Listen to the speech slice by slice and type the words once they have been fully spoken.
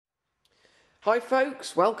Hi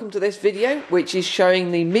folks, welcome to this video which is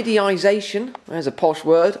showing the MIDIization, there's a posh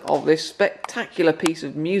word, of this spectacular piece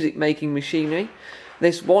of music making machinery,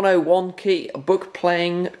 this 101 key book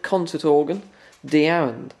playing concert organ, the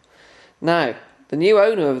Arend. Now, the new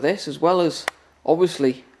owner of this, as well as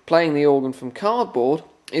obviously playing the organ from cardboard,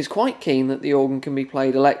 is quite keen that the organ can be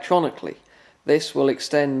played electronically. This will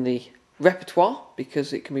extend the repertoire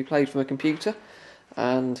because it can be played from a computer,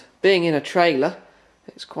 and being in a trailer,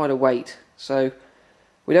 it's quite a weight. So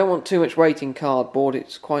we don't want too much weight in cardboard.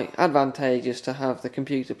 It's quite advantageous to have the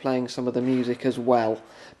computer playing some of the music as well.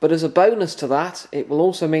 But as a bonus to that, it will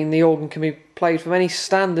also mean the organ can be played from any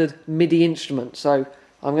standard MIDI instrument. So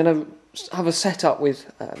I'm going to have a setup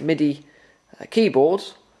with MIDI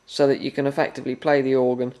keyboards so that you can effectively play the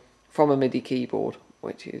organ from a MIDI keyboard,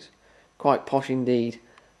 which is quite posh indeed.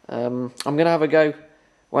 I'm going to have a go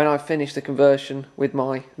when I finish the conversion with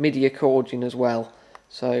my MIDI accordion as well.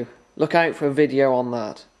 So look out for a video on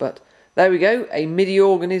that. But there we go, a MIDI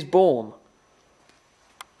organ is born.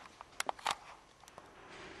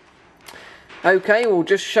 Okay, we'll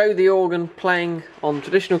just show the organ playing on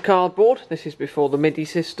traditional cardboard. This is before the MIDI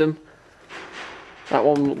system. That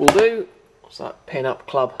one will do. What's that? Pin up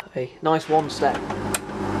club. A nice one step.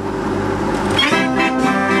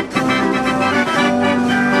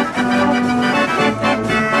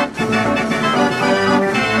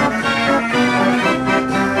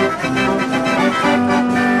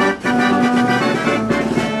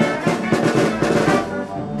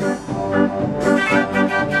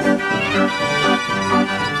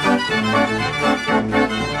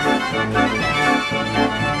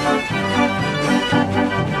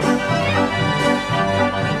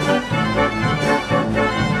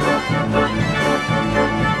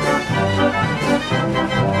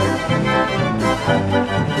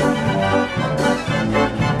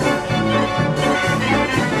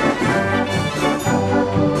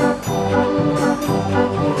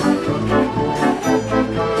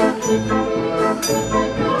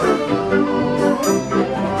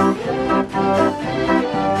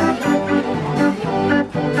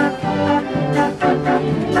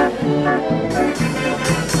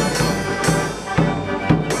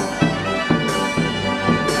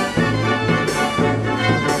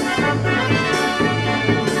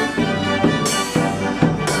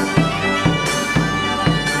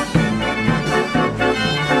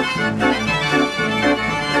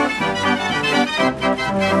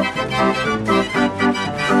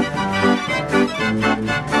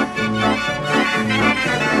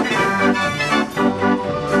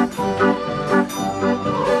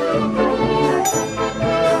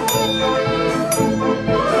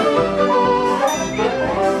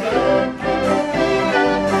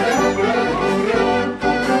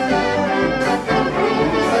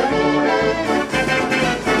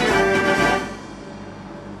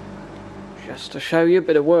 Just to show you a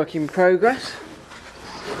bit of work in progress.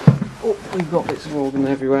 Oh, we've got bits of organ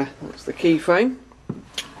everywhere. That's the keyframe.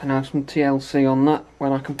 And have some TLC on that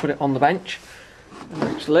when I can put it on the bench. And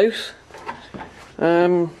it's loose.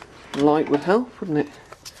 Light would help, wouldn't it?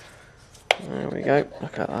 There we go.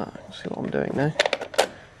 Look at that. See what I'm doing now.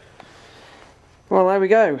 Well, there we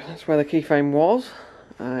go. That's where the keyframe was.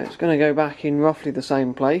 It's going to go back in roughly the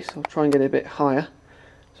same place. I'll try and get it a bit higher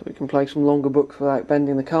so we can play some longer books without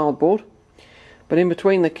bending the cardboard. But in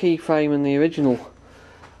between the keyframe and the original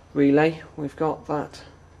relay, we've got that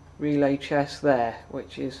relay chest there,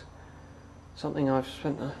 which is something I've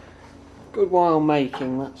spent a good while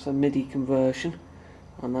making. That's a MIDI conversion,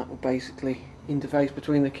 and that will basically interface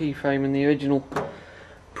between the keyframe and the original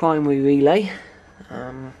primary relay,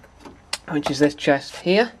 which is this chest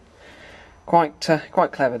here. Quite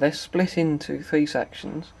clever. They're split into 3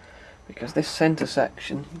 sections because this centre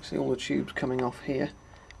section, you can see all the tubes coming off here.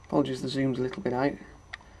 Apologies, the zoom's a little bit out.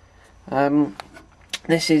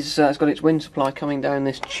 This is it's got its wind supply coming down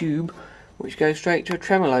this tube, which goes straight to a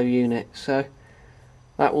tremolo unit. So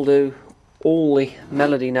that will do all the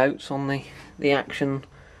melody notes on the action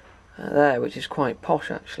there, which is quite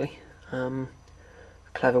posh actually. A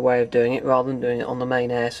clever way of doing it, rather than doing it on the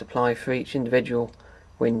main air supply for each individual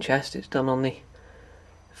wind chest. It's done on the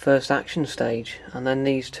first action stage, and then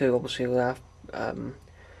these two obviously will have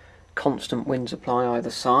constant wind supply either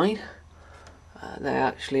side. They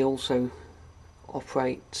actually also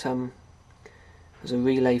operate as a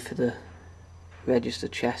relay for the register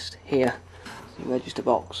chest here, the register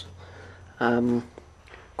box.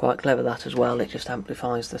 Quite clever that as well. It just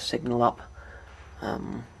amplifies the signal up.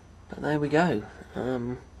 But there we go.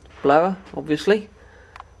 Blower, obviously.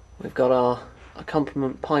 We've got our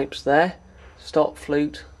accompaniment pipes there, stop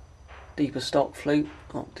flute, deeper stop flute,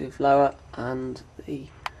 octave lower, and the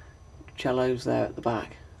cellos there at the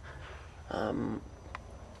back.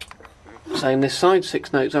 Same this side,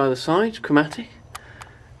 6 notes either side, chromatic.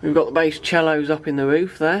 We've got the bass cellos up in the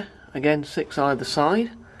roof there, again 6 either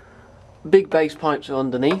side. Big bass pipes are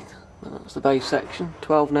underneath, that's the bass section,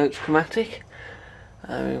 12 notes chromatic.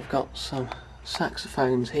 We've got some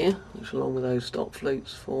saxophones here, which along with those stop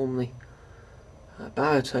flutes form the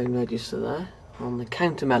baritone register there on the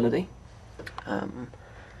counter melody.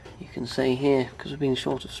 You can see here, because we've been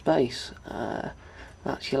short of space,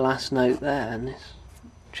 that's your last note there, and this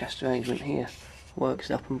chest arrangement here works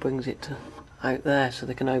it up and brings it to out there so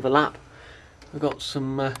they can overlap. We've got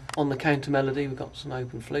some on the counter melody, we've got some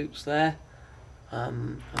open flutes there,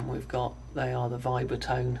 and we've got, they are the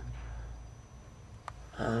vibratone.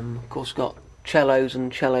 Of course, got cellos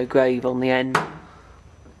and cello grave on the end.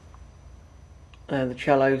 The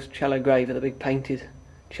cellos, cello grave are the big painted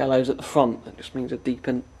cellos at the front. That just means a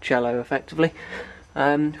deepened cello effectively.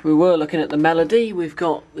 We were looking at the melody. We've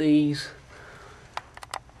got these,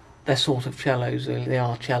 they're sort of cellos really, they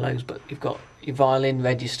are cellos, but you've got your violin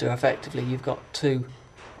register effectively. You've got 2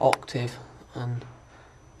 octave and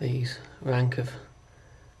these rank of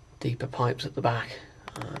deeper pipes at the back.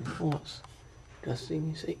 Oh, that's interesting,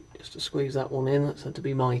 you see, just to squeeze that one in, that's had to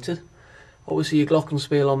be mitered. Obviously your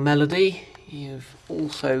glockenspiel on melody. You've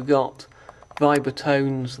also got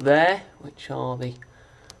vibratones there, which are the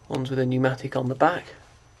ones with a pneumatic on the back.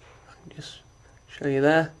 I can just show you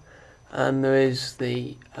there. And there is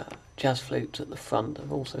the jazz flutes at the front.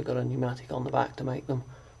 I've also got a pneumatic on the back to make them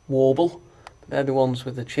warble. They're the ones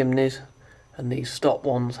with the chimneys, and these stop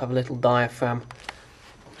ones have a little diaphragm.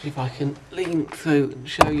 See if I can lean through and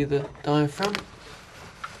show you the diaphragm.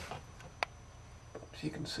 So you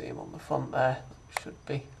can see them on the front there. Should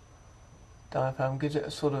be diaphragm, gives it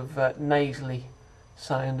a sort of nasally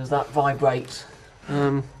sound as that vibrates.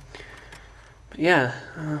 But yeah,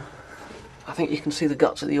 I think you can see the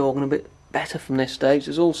guts of the organ a bit better from this stage.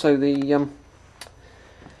 There's also the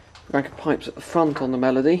rank of pipes at the front on the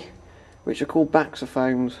melody, which are called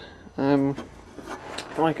baxophones.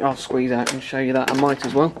 I'll squeeze out and show you that. I might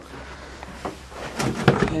as well.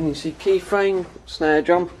 And you see keyframe, snare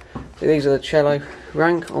drum. So these are the cello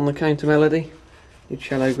rank on the counter melody. Your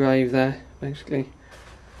cello grave there, basically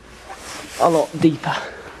a lot deeper.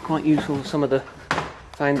 Quite useful for some of the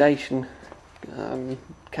foundation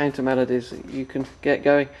counter melodies that you can get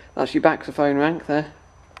going. That's your baxophone rank there.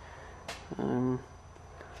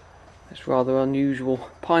 It's rather unusual,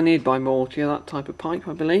 pioneered by Mortier, that type of pipe,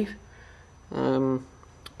 I believe.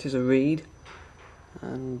 It is a reed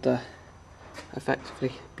and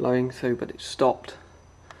effectively blowing through, but it's stopped.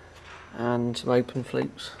 And some open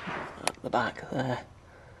flutes at the back there.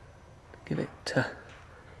 Give it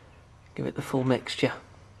the full mixture.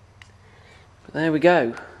 But there we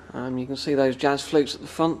go. You can see those jazz flutes at the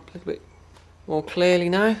front a little bit more clearly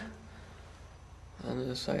now. And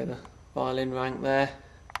as I say, the violin rank there.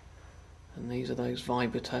 And these are those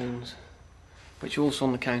vibratones, which are also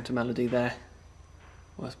on the counter melody there.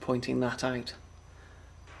 Worth pointing that out.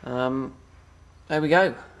 There we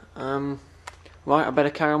go. Right, I better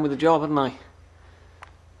carry on with the job, hadn't I?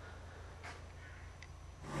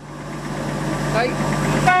 Okay.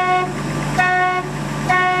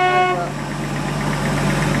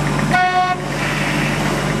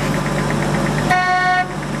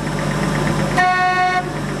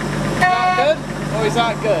 Is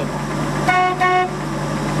that good?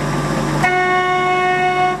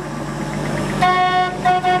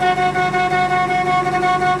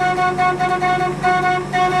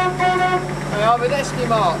 We are with Esky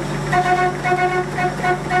March.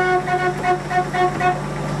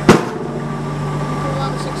 All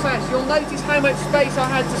that success. You'll notice how much space I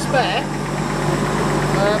had to spare.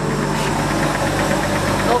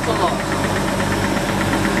 Not a lot.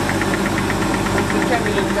 The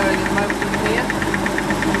tremulum going in the moment in here.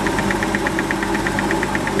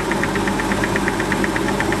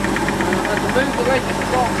 Move the register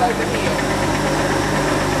box over here.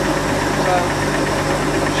 So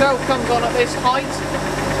the shelf comes on at this height,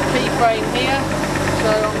 keyframe here,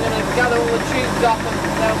 so I'm going to gather all the tubes up and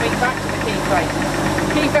they'll meet back to the keyframe.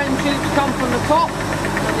 Keyframe tubes come from the top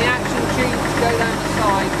and the action tubes go down the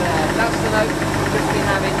side there. That's the note we've just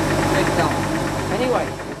been having rigged up. Anyway,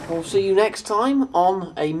 we'll see you next time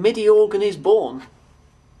on A MIDI Organ is Born.